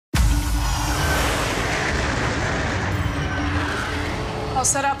All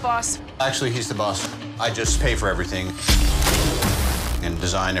set up, boss. Actually, he's the boss. I just pay for everything and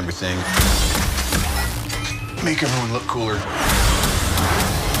design everything. Make everyone look cooler.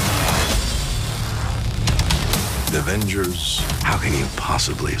 The Avengers, how can you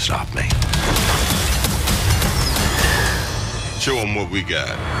possibly stop me? Show them what we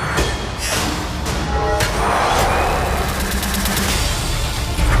got.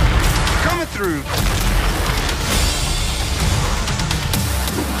 Coming through.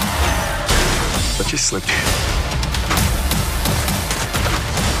 But you slipped.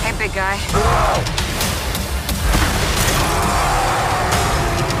 Hey, big guy.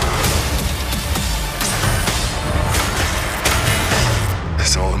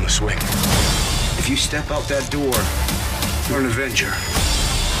 It's all in the swing. If you step out that door, you're an Avenger.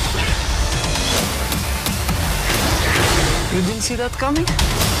 You didn't see that coming?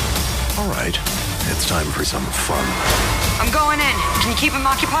 All right, it's time for some fun. I'm going in. Can you keep him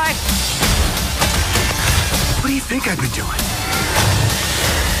occupied? What do you think I've been doing?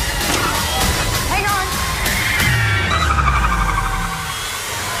 Hang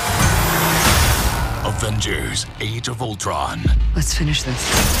on. Avengers: Age of Ultron. Let's finish this.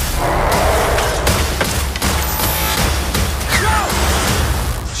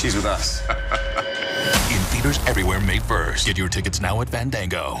 She's with us. In theaters everywhere May 1st. Get your tickets now at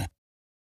Fandango.